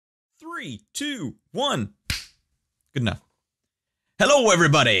3, 2, 1. Good enough. Hello,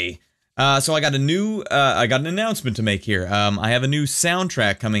 everybody. So I got an announcement to make here. I have a new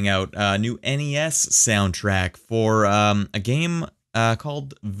soundtrack coming out, a new NES soundtrack for a game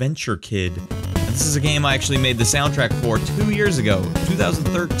called Venture Kid. And this is a game I actually made the soundtrack for 2 years ago,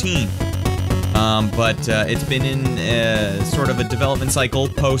 2013. But it's been in sort of a development cycle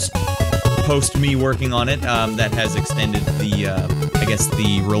post me working on it that has extended the I guess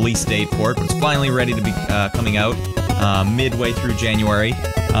the release date for it, but it's finally ready to be coming out midway through January.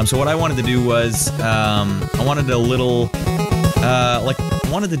 So what I wanted to do was I wanted a little I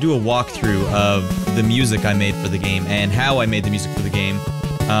wanted to do a walkthrough of the music I made for the game and how I made the music for the game.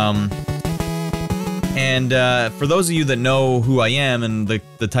 For those of you that know who I am and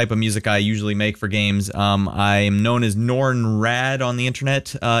the type of music I usually make for games, I am known as Norn Rad on the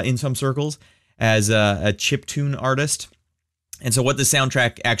internet in some circles as a chiptune artist. And so what the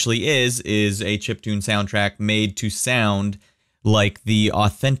soundtrack actually is a chiptune soundtrack made to sound like the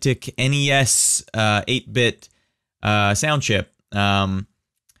authentic NES 8-bit sound chip.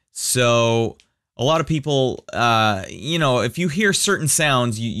 So a lot of people, you know, if you hear certain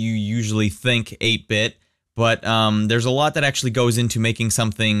sounds, you usually think 8-bit, but there's a lot that actually goes into making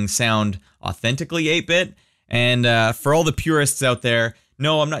something sound authentically 8-bit. And for all the purists out there,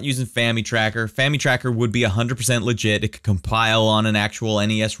 no, I'm not using FamiTracker. FamiTracker would be 100% legit. It could compile on an actual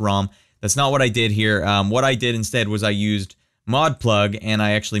NES ROM. That's not what I did here. What I did instead was I used Modplug, and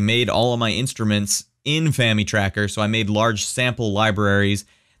I actually made all of my instruments in FamiTracker. So I made large sample libraries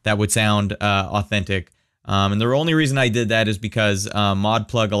that would sound authentic. And the only reason I did that is because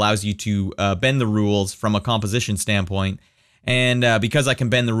Modplug allows you to bend the rules from a composition standpoint. And because I can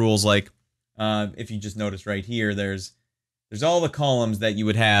bend the rules, like if you just notice right here, there's all the columns that you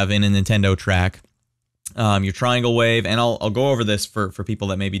would have in a Nintendo track. Your triangle wave, and I'll go over this for people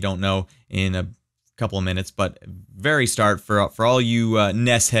that maybe don't know in a couple of minutes, but very start for all you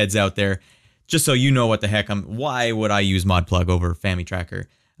NES heads out there, just so you know what the heck why would I use Modplug over FamiTracker.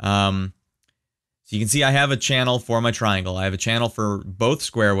 So you can see I have a channel for my triangle. I have a channel for both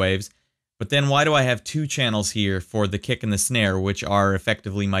square waves, but then why do I have two channels here for the kick and the snare, which are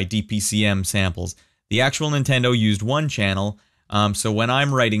effectively my DPCM samples? The actual Nintendo used one channel, so when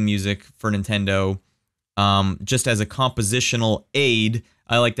I'm writing music for Nintendo, just as a compositional aid,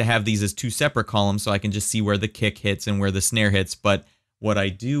 I like to have these as two separate columns so I can just see where the kick hits and where the snare hits. But what I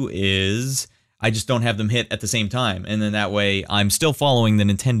do is I just don't have them hit at the same time, and then that way I'm still following the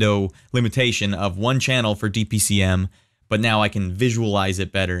Nintendo limitation of one channel for DPCM, but now I can visualize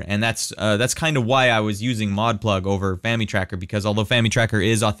it better. And that's kind of why I was using Modplug over FamiTracker, because although FamiTracker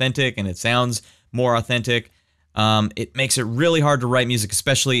is authentic and it sounds more authentic, it makes it really hard to write music,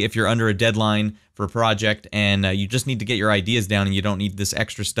 especially if you're under a deadline for a project and you just need to get your ideas down and you don't need this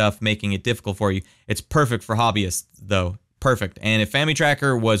extra stuff making it difficult for you. It's perfect for hobbyists, though. Perfect. And if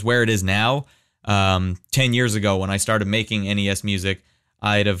FamiTracker was where it is now, 10 years ago when I started making NES music,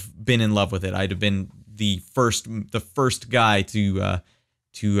 I'd have been in love with it. I'd have been the first guy to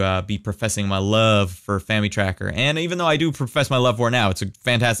be professing my love for FamiTracker. And even though I do profess my love for it now, it's a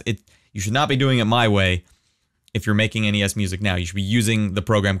fantastic. You should not be doing it my way. If you're making NES music now, you should be using the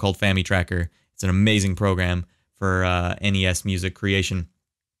program called FamiTracker. It's an amazing program for NES music creation.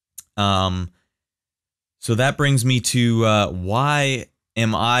 So that brings me to why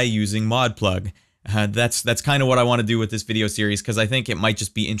am I using Modplug? That's kind of what I want to do with this video series, because I think it might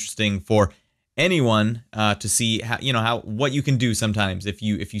just be interesting for anyone to see how, what you can do sometimes if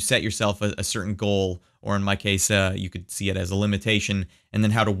you set yourself a certain goal, or in my case, you could see it as a limitation, and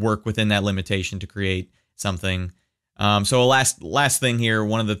then how to work within that limitation to create something. So last thing here,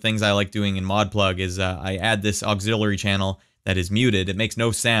 one of the things I like doing in Modplug is I add this auxiliary channel that is muted. It makes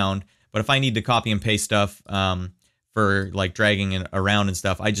no sound, but if I need to copy and paste stuff for like dragging it around and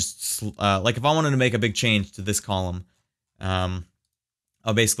stuff, I just like if I wanted to make a big change to this column, I'll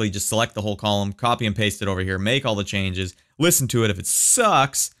basically just select the whole column, copy and paste it over here, make all the changes, listen to it. If it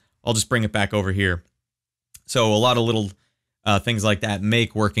sucks, I'll just bring it back over here. So a lot of little things like that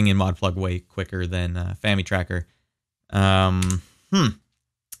make working in Modplug way quicker than FamiTracker.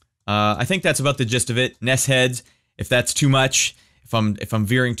 I think that's about the gist of it. NES heads, if that's too much, if I'm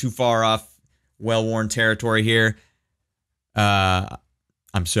veering too far off well-worn territory here,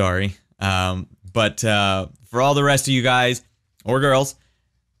 I'm sorry. But for all the rest of you guys or girls,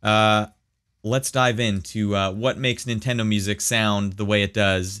 let's dive into what makes Nintendo music sound the way it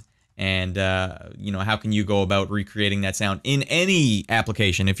does. And how can you go about recreating that sound in any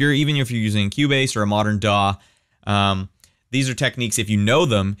application? Even if you're using Cubase or a modern DAW, these are techniques, if you know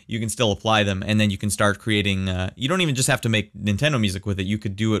them, you can still apply them, and then you can start creating, you don't even just have to make Nintendo music with it, you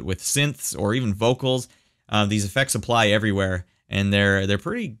could do it with synths or even vocals. These effects apply everywhere, and they're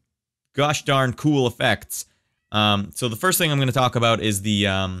pretty gosh darn cool effects. So the first thing I'm going to talk about is the,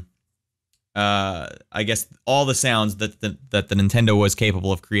 I guess, all the sounds that the Nintendo was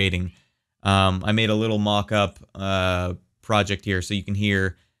capable of creating. I made a little mock-up project here, so you can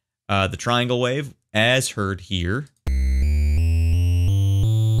hear the triangle wave, as heard here.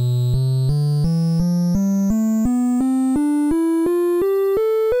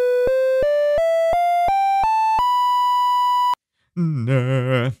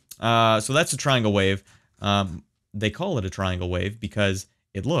 So that's a triangle wave. They call it a triangle wave because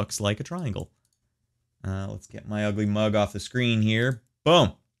it looks like a triangle. Let's get my ugly mug off the screen here.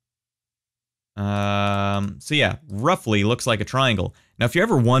 Boom. So yeah, roughly looks like a triangle. Now, if you're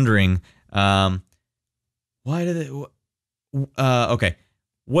ever wondering, why did it? Okay,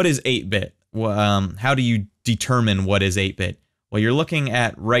 what is 8-bit? How do you determine what is 8-bit? Well, you're looking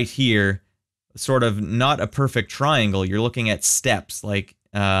at right here, sort of not a perfect triangle. You're looking at steps, like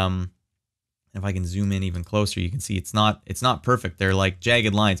if I can zoom in even closer, you can see it's not perfect. They're like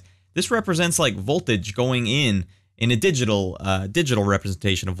jagged lines. This represents like voltage going in a digital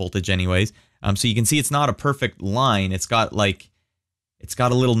representation of voltage, anyways. So you can see it's not a perfect line. It's got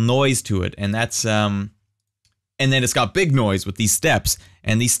a little noise to it, and that's and then it's got big noise with these steps.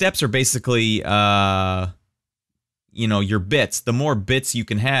 And these steps are basically you know, your bits. The more bits you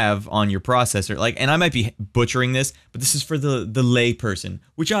can have on your processor, like, and I might be butchering this, but this is for the lay person,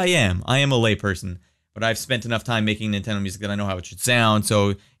 which I am. I am a lay person, but I've spent enough time making Nintendo music that I know how it should sound.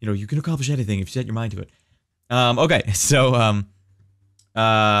 So, you know, you can accomplish anything if you set your mind to it. Okay, so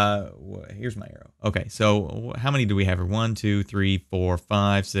here's my arrow. Okay, so how many do we have here? 1, 2, 3, 4,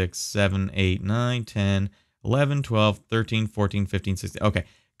 5, 6, 7, 8, 9, 10, 11, 12, 13, 14, 15, 16. Okay,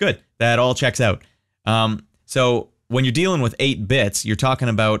 good. That all checks out. So when you're dealing with 8 bits, you're talking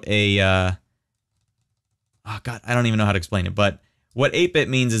about a, oh God, I don't even know how to explain it, but what 8-bit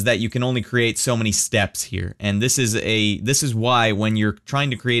means is that you can only create so many steps here. And this is why when you're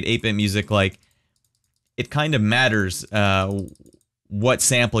trying to create 8-bit music, like, it kind of matters what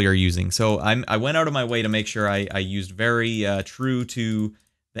sample you're using. So I went out of my way to make sure I used very true to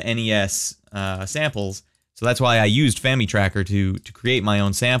the NES samples. So that's why I used FamiTracker to create my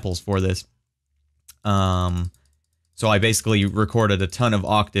own samples for this. So I basically recorded a ton of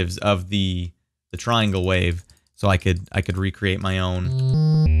octaves of the triangle wave, so I could recreate my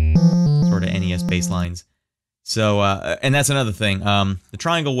own sort of NES bass lines. So and that's another thing. The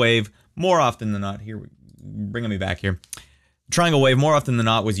triangle wave, more often than not, here, bringing me back here. The triangle wave, more often than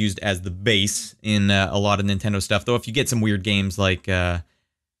not, was used as the bass in a lot of Nintendo stuff. Though if you get some weird games like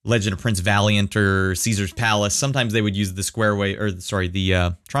Legend of Prince Valiant or Caesar's Palace, sometimes they would use the square wave, or sorry,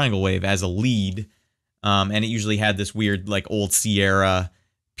 the triangle wave as a lead. And it usually had this weird, like, old Sierra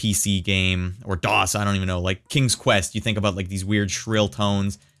PC game, or DOS, I don't even know, like King's Quest. You think about, like, these weird shrill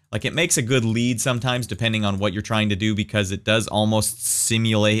tones. Like, it makes a good lead sometimes, depending on what you're trying to do, because it does almost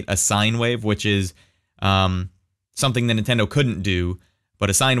simulate a sine wave, which is something that Nintendo couldn't do.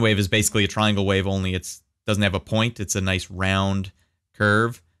 But a sine wave is basically a triangle wave, only it doesn't have a point. It's a nice round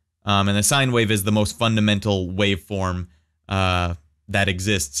curve. And a sine wave is the most fundamental waveform that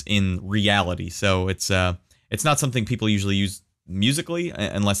exists in reality. So it's not something people usually use musically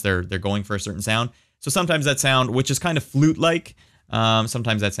unless they're going for a certain sound. So sometimes that sound, which is kind of flute-like,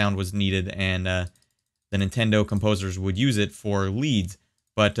 sometimes that sound was needed, and the Nintendo composers would use it for leads.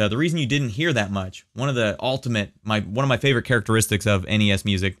 But the reason you didn't hear that much, one of my favorite characteristics of NES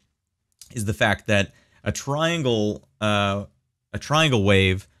music is the fact that a triangle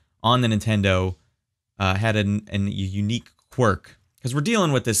wave on the Nintendo had a unique quirk. Because we're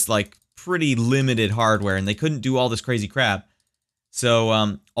dealing with this, like, pretty limited hardware, and they couldn't do all this crazy crap.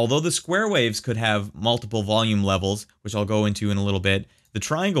 So, although the square waves could have multiple volume levels, which I'll go into in a little bit, the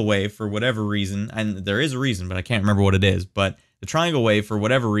triangle wave, for whatever reason, and there is a reason, but I can't remember what it is, but the triangle wave, for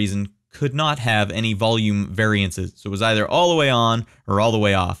whatever reason, could not have any volume variances. So it was either all the way on or all the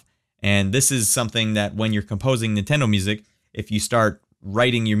way off. And this is something that when you're composing Nintendo music, if you start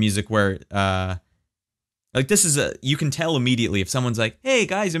writing your music where, like, this is you can tell immediately if someone's like, hey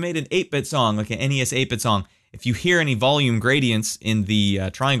guys, I made an 8-bit song, like an NES 8-bit song. If you hear any volume gradients in the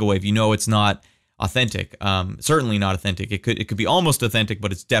triangle wave, you know it's not authentic. Certainly not authentic. It could be almost authentic,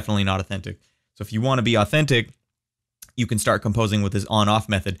 but it's definitely not authentic. So if you want to be authentic, you can start composing with this on-off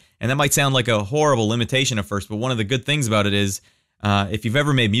method. And that might sound like a horrible limitation at first, but one of the good things about it is, if you've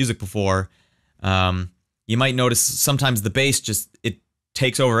ever made music before, you might notice sometimes the bass it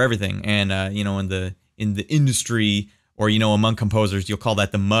takes over everything. And you know, in the industry, or, you know, among composers, you'll call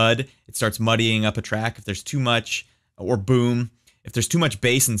that the mud. It starts muddying up a track if there's too much, or boom. If there's too much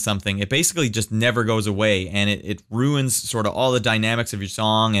bass in something, it basically just never goes away, and it ruins sort of all the dynamics of your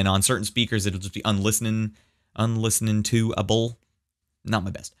song, and on certain speakers, it'll just be unlistening to-able. Not my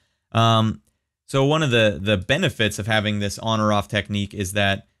best. So one of the benefits of having this on or off technique is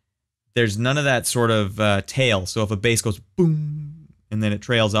that there's none of that sort of tail. So if a bass goes boom, and then it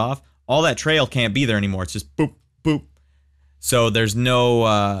trails off, all that trail can't be there anymore. It's just boop, boop. So there's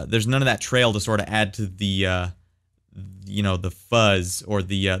none of that trail to sort of add to the you know, the fuzz or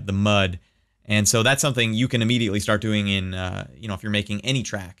the mud. And so that's something you can immediately start doing in, you know, if you're making any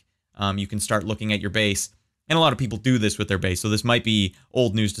track. You can start looking at your bass. And a lot of people do this with their bass. So this might be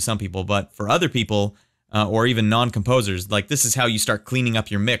old news to some people. But for other people, or even non-composers, like, this is how you start cleaning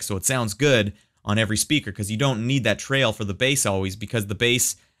up your mix so it sounds good on every speaker, because you don't need that trail for the bass always, because the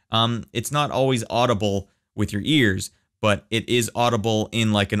bass, it's not always audible with your ears, but it is audible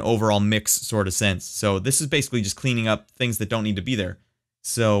in like an overall mix sort of sense. So this is basically just cleaning up things that don't need to be there.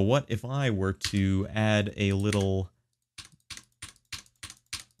 So what if I were to add a little...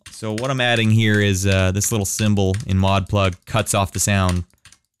 So what I'm adding here is this little symbol in Modplug cuts off the sound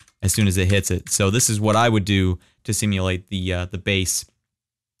as soon as it hits it. So this is what I would do to simulate the bass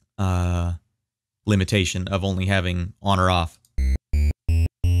limitation of only having on or off.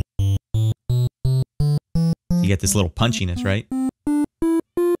 You get this little punchiness, right?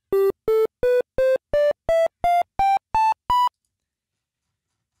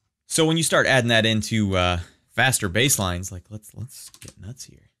 So when you start adding that into faster bass lines, like let's get nuts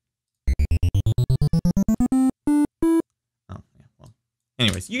here. Oh, yeah, well.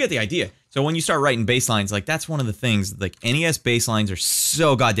 Anyways, you get the idea. So when you start writing bass lines, like, that's one of the things, like, NES bass lines are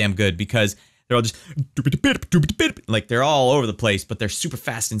so goddamn good because they're all just like, they're all over the place, but they're super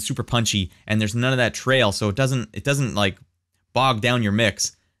fast and super punchy, and there's none of that trail, so it doesn't like bog down your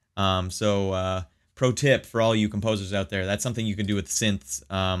mix. Pro tip for all you composers out there, that's something you can do with synths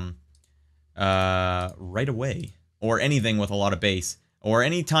right away, or anything with a lot of bass, or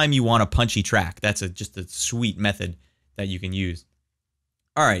anytime you want a punchy track. That's just a sweet method that you can use.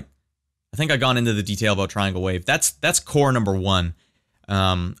 All right, I think I've gone into the detail about triangle wave. That's core number one.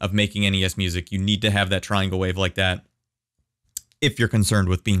 Of making NES music. You need to have that triangle wave like that if you're concerned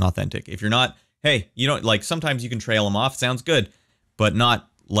with being authentic. If you're not, hey, you don't, like, sometimes you can trail them off, sounds good, but not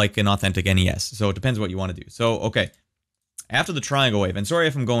like an authentic NES. So it depends what you want to do. So, okay, after the triangle wave, and sorry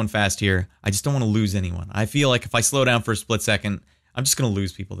if I'm going fast here, I just don't want to lose anyone. I feel like if I slow down for a split second, I'm just going to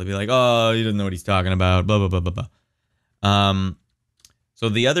lose people. They'll be like, oh, he doesn't know what he's talking about, blah, blah, blah, blah, blah. So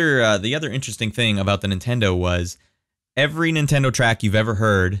the other interesting thing about the Nintendo was, every Nintendo track you've ever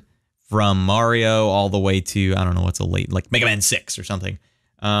heard, from Mario all the way to, I don't know, what's a late, like Mega Man 6 or something,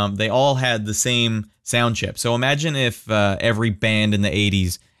 they all had the same sound chip. So imagine if every band in the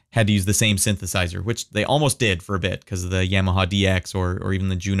 80s had to use the same synthesizer, which they almost did for a bit because of the Yamaha DX or even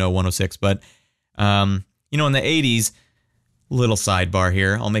the Juno 106. But, you know, in the 80s, little sidebar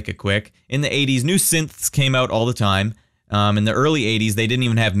here, I'll make it quick. In the 80s, new synths came out all the time. In the early 80s, they didn't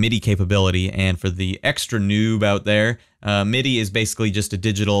even have MIDI capability, and for the extra noob out there, MIDI is basically just a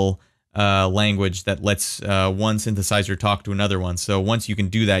digital language that lets one synthesizer talk to another one. So once you can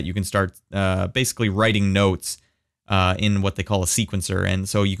do that, you can start basically writing notes in what they call a sequencer, and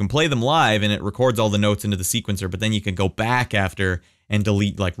so you can play them live, and it records all the notes into the sequencer, but then you can go back after and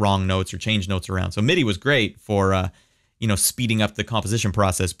delete, like, wrong notes or change notes around. So MIDI was great for you know, speeding up the composition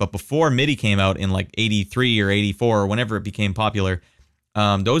process. But before MIDI came out in like 83 or 84 or whenever it became popular,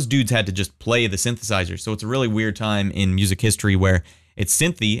 those dudes had to just play the synthesizer. So it's a really weird time in music history where it's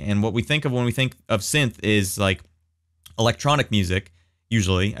synthy, and what we think of when we think of synth is like electronic music,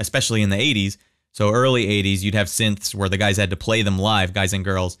 usually, especially in the 80s. So early 80s, you'd have synths where the guys had to play them live, guys and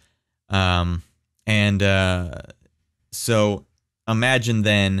girls. So imagine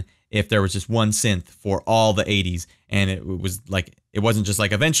then if there was just one synth for all the 80s, and it was like, it wasn't just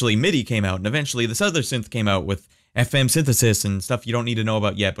like eventually MIDI came out, and eventually this other synth came out with FM synthesis and stuff you don't need to know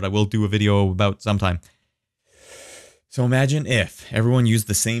about yet, but I will do a video about sometime. So imagine if everyone used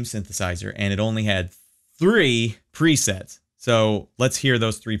the same synthesizer and it only had 3 presets. So let's hear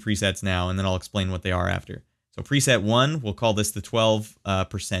those 3 presets now, and then I'll explain what they are after. So preset 1, we'll call this the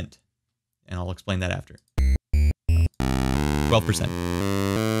 12%, and I'll explain that after. 12%.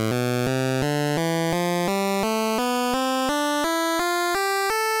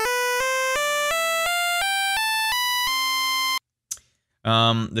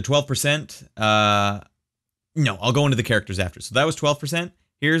 The 12%, no, I'll go into the characters after. So that was 12%.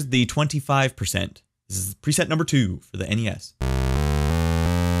 Here's the 25%. This is preset number 2 for the NES.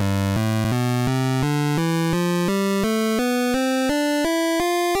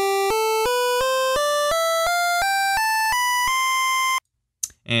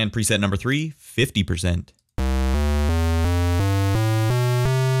 And preset number 3, 50%.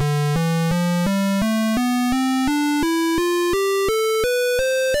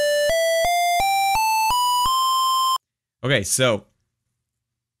 Okay, so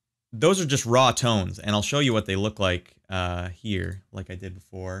those are just raw tones, and I'll show you what they look like here, like I did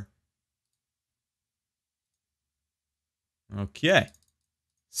before. Okay,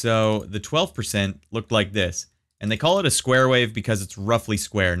 so the 12% looked like this, and they call it a square wave because it's roughly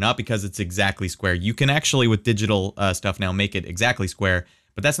square, not because it's exactly square. You can actually, with digital stuff now, make it exactly square,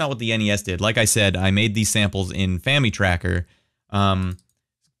 but that's not what the NES did. Like I said, I made these samples in FamiTracker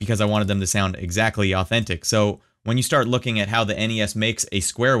because I wanted them to sound exactly authentic. So when you start looking at how the NES makes a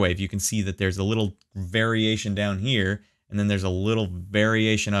square wave, you can see that there's a little variation down here, and then there's a little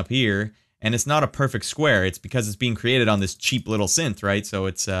variation up here, and it's not a perfect square. It's because it's being created on this cheap little synth, right? So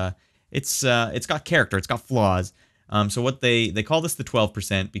it's got character, it's got flaws. So what they call this the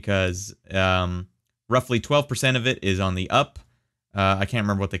 12% because roughly 12% of it is on the up. I can't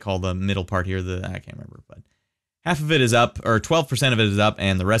remember what they call the middle part here. I can't remember, but half of it is up, or 12% of it is up,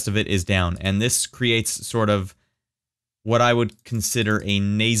 and the rest of it is down. And this creates sort of what I would consider a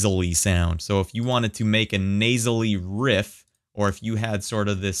nasally sound. So if you wanted to make a nasally riff, or if you had sort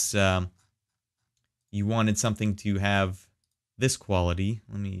of this, you wanted something to have this quality.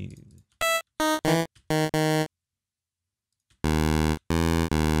 Let me...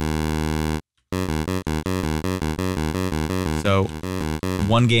 So,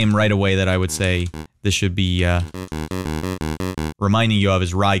 one game right away that I would say this should be reminding you of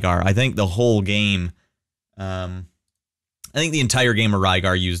is Rygar. I think the whole game... I think the entire game of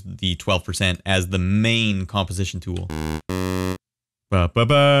Rygar used the 12% as the main composition tool. I don't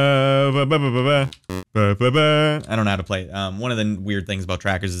know how to play it. One of the weird things about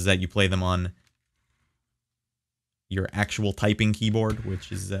trackers is that you play them on your actual typing keyboard, which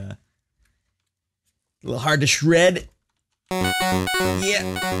is a little hard to shred.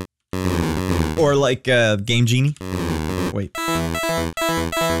 Yeah. Or like Game Genie. Wait.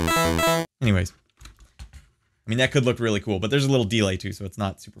 Anyways. I mean, that could look really cool, but there's a little delay too, so it's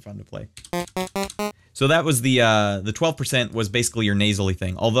not super fun to play. So that was the 12% was basically your nasally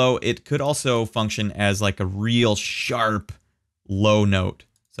thing, although it could also function as like a real sharp low note.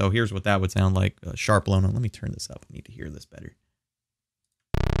 So here's what that would sound like, a sharp low note. Let me turn this up. I need to hear this better.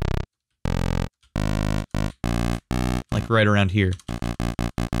 Like right around here.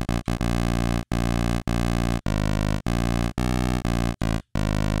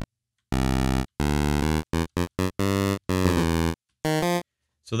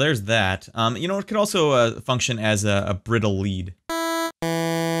 So there's that. You know, it could also function as a brittle lead.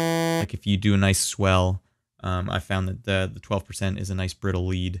 Like if you do a nice swell, I found that the 12% is a nice brittle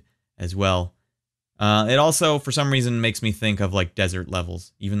lead as well. It also, for some reason, makes me think of like desert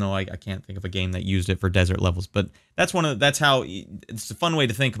levels, even though I can't think of a game that used it for desert levels. But that's how it's a fun way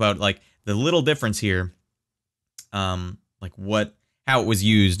to think about like the little difference here, like how it was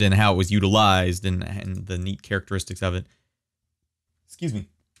used and how it was utilized and the neat characteristics of it. Excuse me.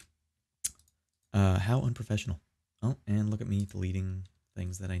 How unprofessional. Oh, and look at me deleting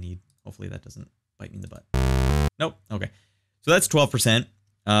things that I need. Hopefully that doesn't bite me in the butt. Nope. Okay. So that's 12%.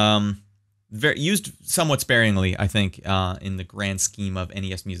 Used somewhat sparingly, I think, in the grand scheme of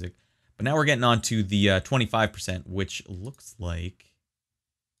NES music. But now we're getting on to the 25%, which looks like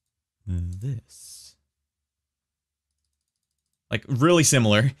this. Like, really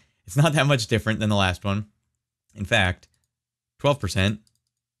similar. It's not that much different than the last one. In fact, 12%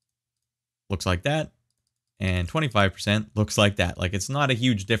 looks like that, and 25% looks like that. Like, it's not a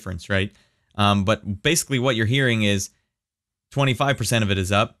huge difference, right? But basically what you're hearing is 25% of it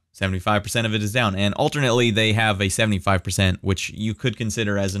is up, 75% of it is down, and alternately they have a 75%, which you could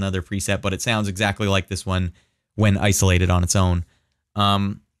consider as another preset, but it sounds exactly like this one when isolated on its own.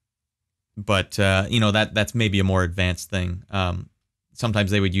 But you know, that's maybe a more advanced thing.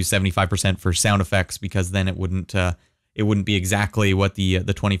 Sometimes they would use 75% for sound effects because then it wouldn't be exactly what the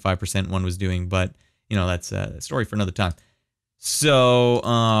 25% one was doing, but you know, that's a story for another time. So,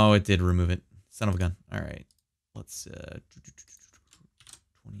 oh, it did remove it. Son of a gun. All right, let's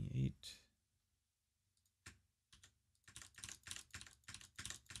 28.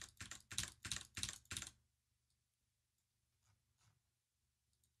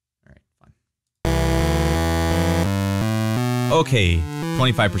 All right, fine. Okay,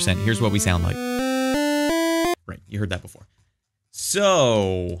 25%. Here's what we sound like. Right, you heard that before.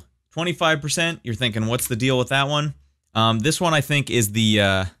 So, 25%, you're thinking, what's the deal with that one? This one, I think, is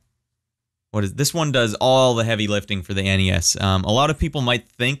the, this one does all the heavy lifting for the NES. A lot of people might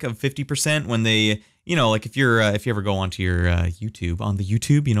think of 50% when they you know, like if you ever go onto your YouTube, on the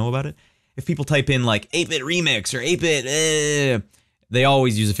YouTube, you know about it? If people type in like 8-bit remix or 8-bit, they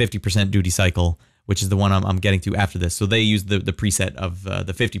always use a 50% duty cycle, which is the one I'm getting to after this. So they use the preset of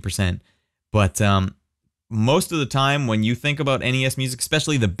the 50%. But most of the time when you think about NES music,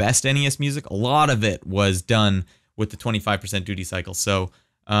 especially the best NES music, a lot of it was done with the 25% duty cycle. So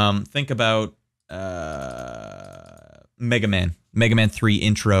think about Mega Man 3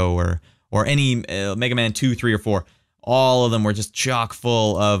 intro, or any Mega Man 2, 3, or 4. All of them were just chock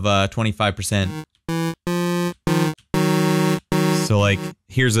full of 25%. So like,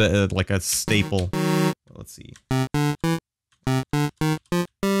 here's like a staple. Let's see.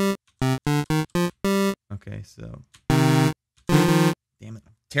 Okay, so. Damn it.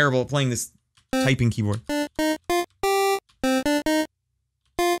 I'm terrible at playing this typing keyboard.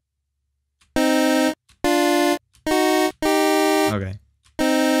 Okay.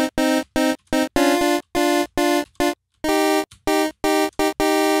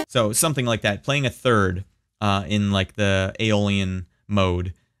 So something like that, playing a third in like the Aeolian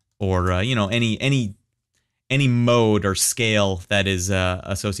mode, or you know, any mode or scale that is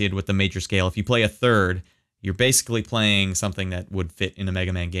associated with the major scale. If you play a third, you're basically playing something that would fit in a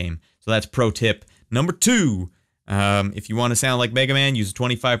Mega Man game. So that's pro tip number 2. If you want to sound like Mega Man, use a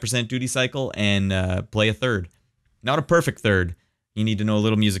 25% duty cycle and play a third. Not a perfect third. You need to know a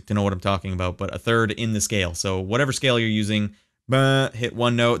little music to know what I'm talking about, but a third in the scale. So whatever scale you're using, hit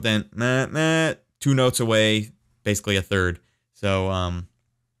one note, then 2 notes away, basically a third. So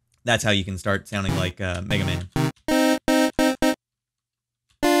that's how you can start sounding like Mega Man.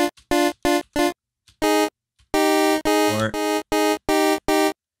 Or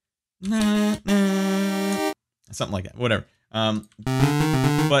something like that, whatever.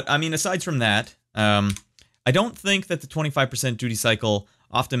 But I mean, aside from that, I don't think that the 25% duty cycle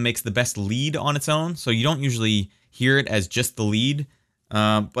often makes the best lead on its own, so you don't usually hear it as just the lead.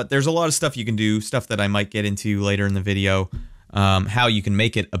 But there's a lot of stuff you can do, stuff that I might get into later in the video, how you can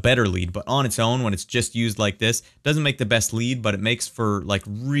make it a better lead. But on its own, when it's just used like this, it doesn't make the best lead, but it makes for like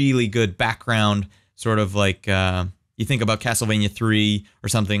really good background, sort of like, you think about Castlevania 3 or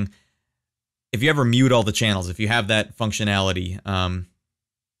something. If you ever mute all the channels, if you have that functionality,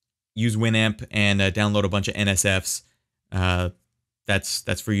 use Winamp and download a bunch of NSFs.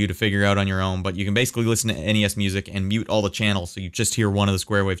 That's for you to figure out on your own, but you can basically listen to NES music and mute all the channels, so you just hear one of the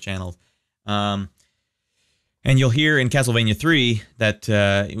square wave channels. And you'll hear in Castlevania 3 that,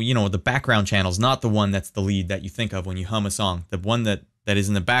 you know, the background channel is not the one that's the lead that you think of when you hum a song. The one that is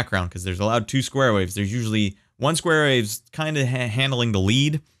in the background, because there's allowed 2 square waves. There's usually one square wave's kind of handling the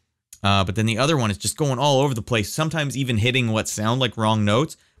lead, but then the other one is just going all over the place, sometimes even hitting what sound like wrong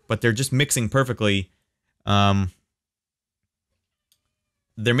notes, but they're just mixing perfectly.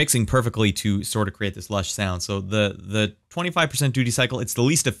 They're mixing perfectly to sort of create this lush sound. So the 25% duty cycle, it's the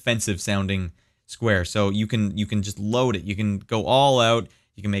least offensive sounding square. So you can just load it. You can go all out.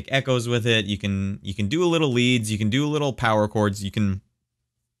 You can make echoes with it. You can do a little leads. You can do a little power chords. You can,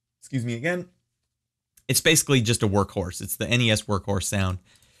 excuse me again. It's basically just a workhorse. It's the NES workhorse sound.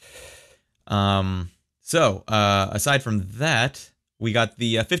 So aside from that, we got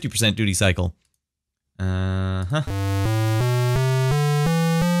the 50% duty cycle. The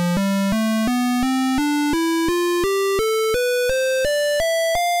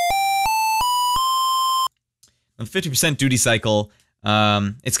 50% duty cycle,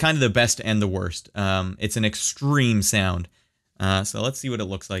 it's kind of the best and the worst. It's an extreme sound. So let's see what it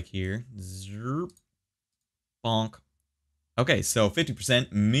looks like here. Zerp. Bonk. Okay, so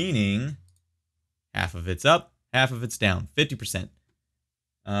 50%, meaning half of it's up, half of it's down. 50%.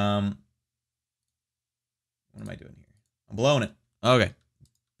 What am I doing here? I'm blowing it. Okay,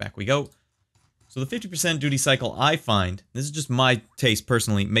 back we go. So the 50% duty cycle, I find, this is just my taste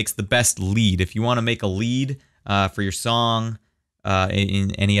personally, makes the best lead. If you want to make a lead for your song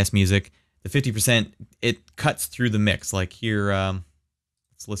in NES music, the 50%, it cuts through the mix. Like here,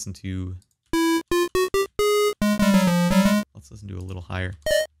 let's listen to a little higher.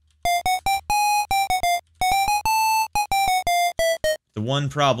 The one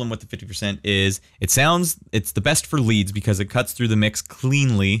problem with the 50% is it's the best for leads because it cuts through the mix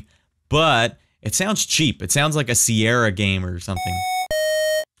cleanly, but it sounds cheap. It sounds like a Sierra game or something.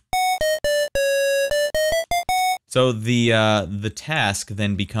 So the task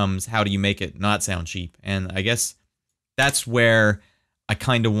then becomes, how do you make it not sound cheap? And I guess that's where I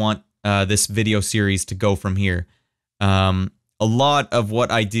kind of want this video series to go from here. A lot of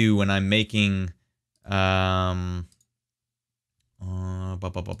what I do when I'm making venture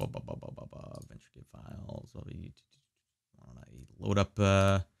files, I load up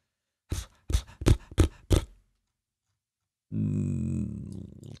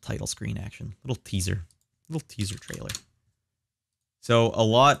little title screen action, little teaser trailer. So a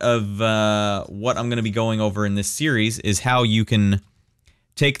lot of what I'm going to be going over in this series is how you can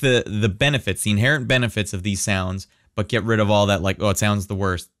take the benefits, the inherent benefits of these sounds, but get rid of all that, like, oh, it sounds the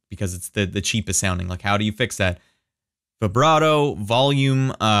worst because it's the cheapest sounding. Like, how do you fix that? Vibrato,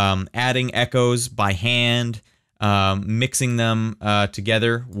 volume, adding echoes by hand, mixing them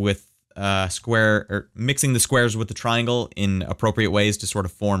together with mixing the squares with the triangle in appropriate ways to sort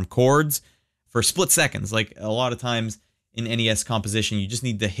of form chords for split seconds. Like, a lot of times in NES composition, you just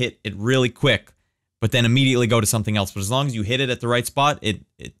need to hit it really quick, but then immediately go to something else. But as long as you hit it at the right spot, it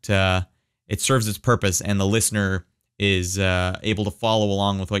serves its purpose, and the listener is able to follow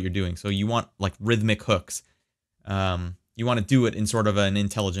along with what you're doing. So you want, like, rhythmic hooks. You want to do it in sort of an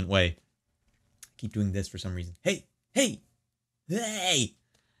intelligent way. I keep doing this for some reason. Hey, hey, hey.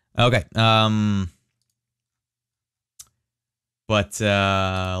 Okay. But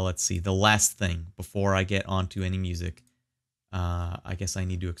let's see. The last thing before I get onto any music, I guess I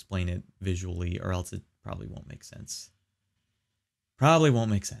need to explain it visually, or else it probably won't make sense. Probably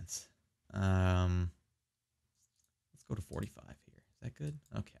won't make sense. Let's go to 45 here. Is that good?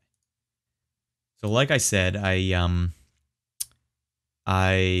 Okay. So like I said,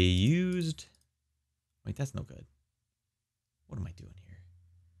 I used... Wait, that's no good. What am I doing here?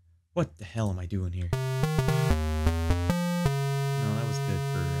 What the hell am I doing here? No, that was good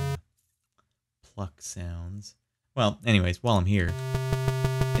for pluck sounds. Well, anyways, while I'm here,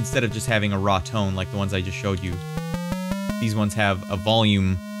 instead of just having a raw tone like the ones I just showed you, these ones have a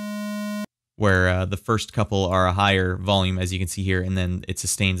volume where the first couple are a higher volume, as you can see here, and then it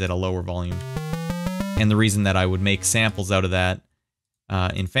sustains at a lower volume. And the reason that I would make samples out of that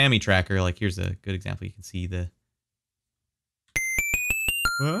in FamiTracker, like here's a good example. You can see the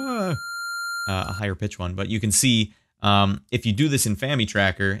a higher pitch one, but you can see if you do this in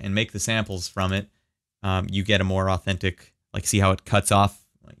FamiTracker and make the samples from it, you get a more authentic, like, see how it cuts off?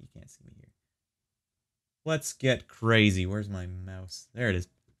 Well, you can't see me here. Let's get crazy. Where's my mouse? There it is.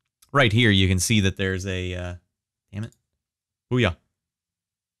 Right here, you can see that there's a, damn it. Booyah.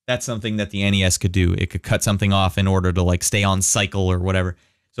 That's something that the NES could do. It could cut something off in order to, like, stay on cycle or whatever.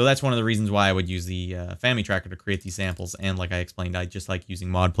 So that's one of the reasons why I would use the FamiTracker to create these samples. And like I explained, I just like using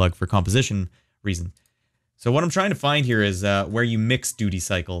Modplug for composition reason. So what I'm trying to find here is where you mix duty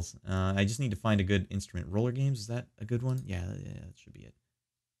cycles. I just need to find a good instrument. Roller Games, is that a good one? Yeah, that should be it.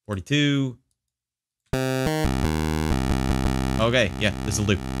 42. Okay, yeah, this'll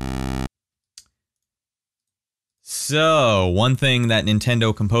do. So, one thing that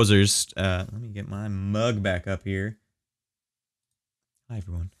Nintendo composers... let me get my mug back up here. Hi,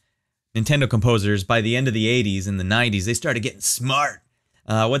 everyone. Nintendo composers, by the end of the 80s and the 90s, they started getting smart.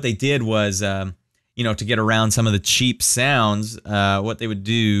 What they did was, you know, to get around some of the cheap sounds, what they would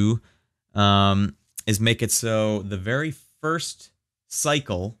do is make it so the very first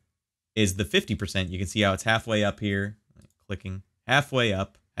cycle is the 50%. You can see how it's halfway up here, clicking, halfway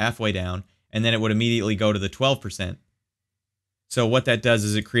up, halfway down, and then it would immediately go to the 12%. So what that does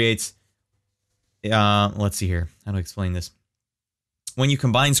is it creates, let's see here, how to explain this. When you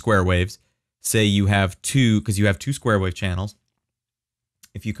combine square waves, say you have two, because you have two square wave channels,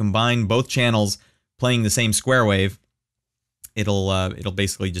 if you combine both channels playing the same square wave, it'll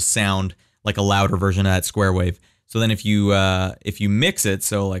basically just sound like a louder version of that square wave. So then if you mix it,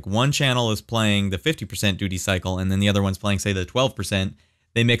 so like one channel is playing the 50% duty cycle and then the other one's playing, say, the 12%,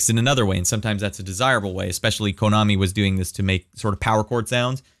 they mix in another way, and sometimes that's a desirable way. Especially Konami was doing this to make sort of power chord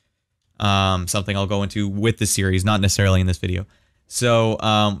sounds. Something I'll go into with this series, not necessarily in this video. So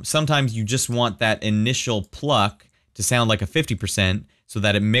sometimes you just want that initial pluck to sound like a 50% so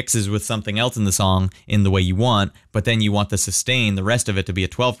that it mixes with something else in the song in the way you want, but then you want the sustain, the rest of it, to be a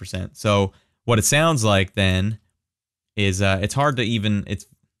 12%. So what it sounds like then is, it's hard to even, you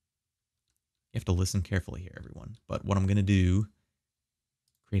have to listen carefully here, everyone. But what I'm going to do,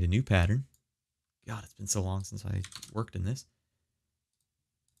 create a new pattern. God, it's been so long since I worked in this.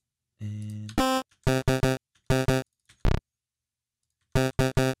 And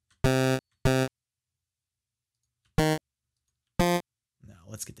now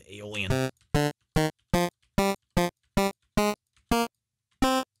let's get the Aeolian.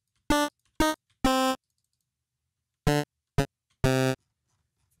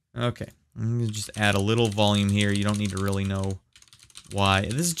 Okay, I'm going to just add a little volume here. You don't need to really know why.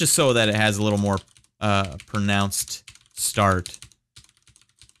 This is just so that it has a little more pronounced start.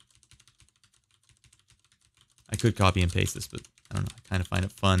 I could copy and paste this, but I don't know. I kind of find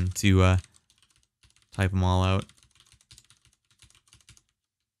it fun to type them all out.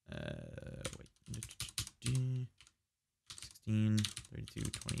 Wait.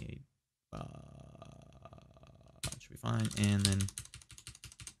 fine. And then,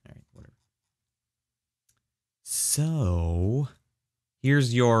 all right, whatever. So,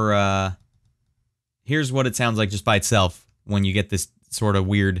 here's your, here's what it sounds like just by itself when you get this sort of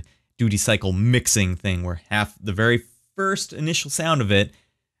weird duty cycle mixing thing where the very first initial sound of it,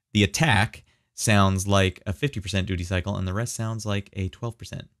 the attack, sounds like a 50% duty cycle, and the rest sounds like a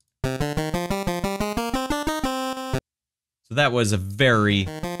 12%. So that was a very,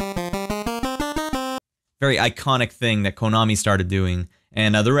 very iconic thing that Konami started doing,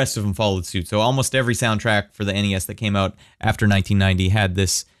 and the rest of them followed suit. So almost every soundtrack for the NES that came out after 1990 had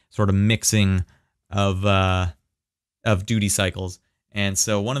this sort of mixing of duty cycles. And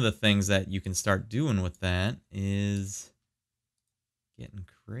so one of the things that you can start doing with that is getting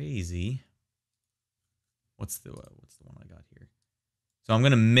crazy. What's the one I got here? So I'm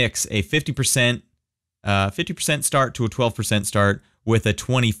going to mix a 50% start to a 12% start with a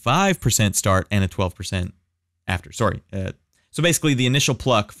 25% start and a 12% after. Sorry. So basically the initial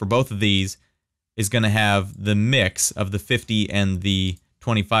pluck for both of these is going to have the mix of the 50 and the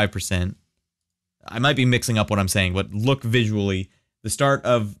 25%. I might be mixing up what I'm saying, but look visually. The start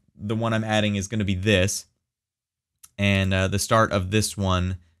of the one I'm adding is going to be this, and the start of this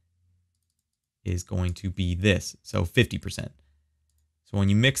one is going to be this, so 50%. So when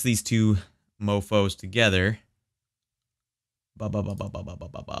you mix these two mofos together, what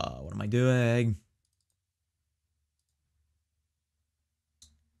am I doing?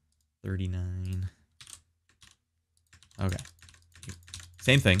 39. Okay.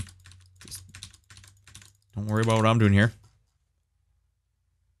 Same thing. Just don't worry about what I'm doing here.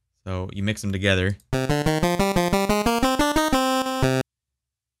 So you mix them together. Can't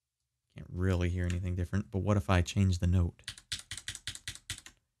really hear anything different, but what if I change the note?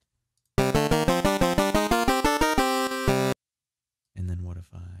 And then what if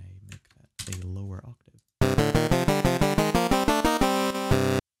I make that a lower octave?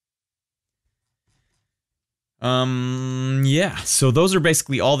 Yeah, so those are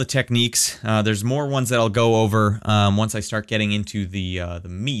basically all the techniques. There's more ones that I'll go over once I start getting into the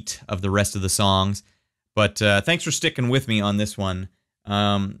meat of the rest of the songs. But thanks for sticking with me on this one.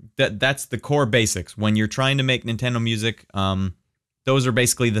 That's the core basics. When you're trying to make Nintendo music, those are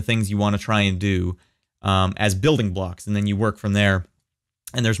basically the things you want to try and do as building blocks, and then you work from there.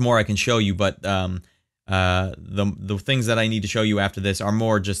 And there's more I can show you, but the things that I need to show you after this are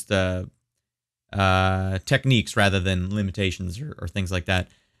more just techniques rather than limitations or things like that.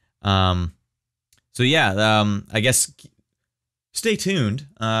 So yeah, I guess stay tuned.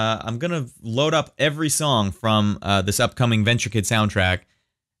 I'm gonna load up every song from this upcoming Venture Kid soundtrack,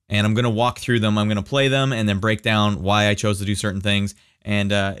 and I'm gonna walk through them. I'm gonna play them and then break down why I chose to do certain things.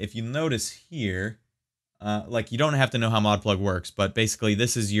 And if you notice here, like, you don't have to know how Modplug works, but basically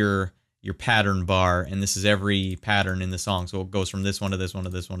this is your pattern bar, and this is every pattern in the song. So it goes from this one to this one to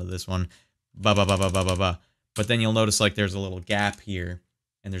this one to this one. Ba ba ba ba ba ba ba. But then you'll notice like there's a little gap here,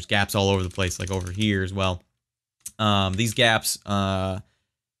 and there's gaps all over the place, like over here as well. These gaps, the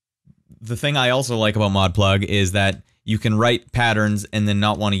thing I also like about Modplug is that you can write patterns and then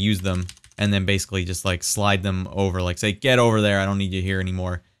not want to use them, and then basically just like slide them over, like say, get over there, I don't need you here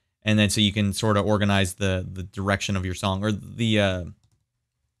anymore. And then so you can sort of organize the direction of your song, or the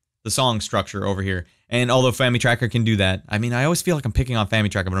song structure over here. And although Family Tracker can do that, I mean, I always feel like I'm picking on Family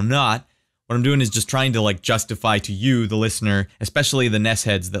Tracker, but I'm not. What I'm doing is just trying to like justify to you, the listener, especially the NES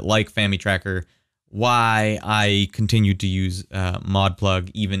heads that like Family Tracker, why I continue to use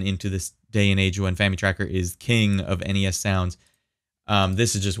Modplug even into this day and age when Family Tracker is king of NES sounds.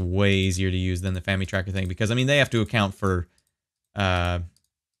 This is just way easier to use than the Family Tracker thing, because I mean they have to account for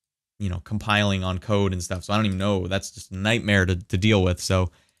you know, compiling on code and stuff. So I don't even know. That's just a nightmare to deal with.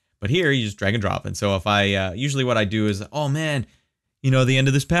 So, but here you just drag and drop. And so if I usually what I do is, oh man, you know, the end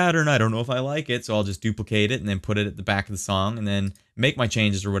of this pattern, I don't know if I like it, so I'll just duplicate it and then put it at the back of the song and then make my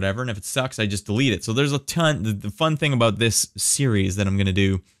changes or whatever, and if it sucks, I just delete it. So there's a ton, the fun thing about this series that I'm going to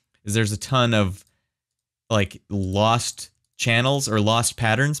do is there's a ton of, like, lost channels or lost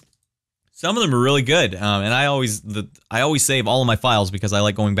patterns. Some of them are really good, and I always save all of my files because I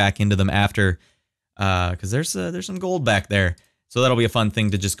like going back into them after, because there's some gold back there. So that'll be a fun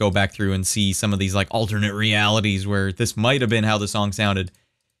thing to just go back through and see some of these like alternate realities where this might have been how the song sounded.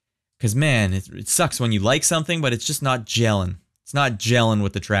 Because man, it sucks when you like something, but it's just not gelling. It's not gelling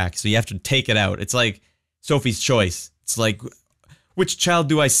with the track, so you have to take it out. It's like Sophie's Choice. It's like, which child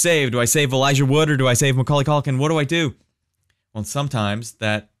do I save? Do I save Elijah Wood or do I save Macaulay Culkin? What do I do? Well, sometimes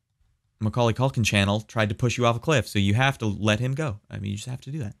that Macaulay Culkin channel tried to push you off a cliff, so you have to let him go. I mean, you just have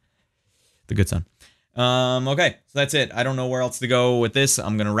to do that. The good son. Okay, so that's it. I don't know where else to go with this.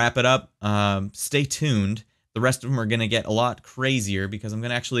 I'm gonna wrap it up. Stay tuned. The rest of them are gonna get a lot crazier because I'm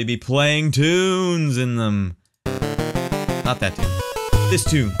gonna actually be playing tunes in them. Not that tune. This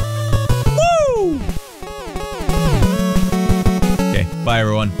tune. Woo! Okay, bye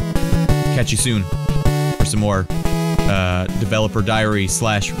everyone. Catch you soon for some more developer diary /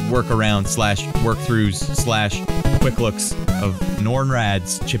 workaround / workthroughs / quick looks of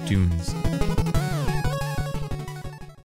Nornrad's chiptunes.